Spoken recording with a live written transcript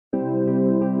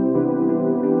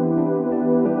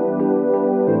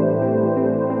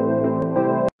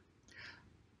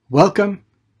Welcome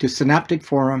to Synaptic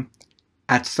Forum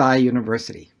at Sci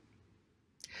University.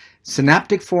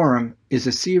 Synaptic Forum is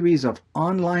a series of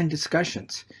online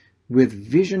discussions with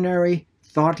visionary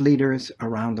thought leaders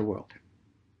around the world.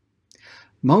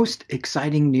 Most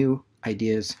exciting new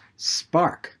ideas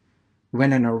spark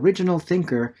when an original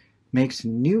thinker makes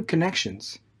new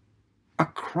connections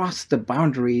across the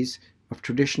boundaries of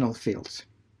traditional fields.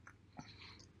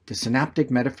 The synaptic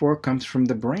metaphor comes from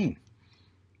the brain,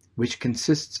 which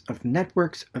consists of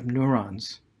networks of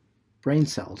neurons, brain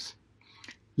cells,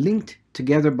 linked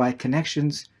together by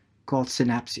connections called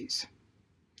synapses.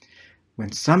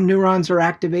 When some neurons are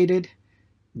activated,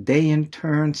 they in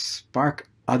turn spark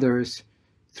others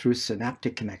through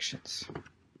synaptic connections.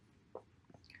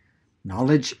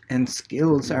 Knowledge and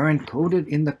skills are encoded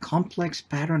in the complex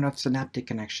pattern of synaptic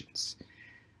connections,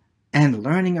 and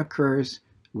learning occurs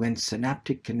when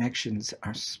synaptic connections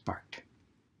are sparked.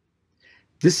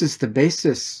 This is the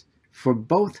basis for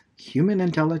both human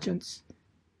intelligence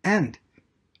and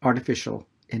artificial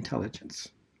intelligence.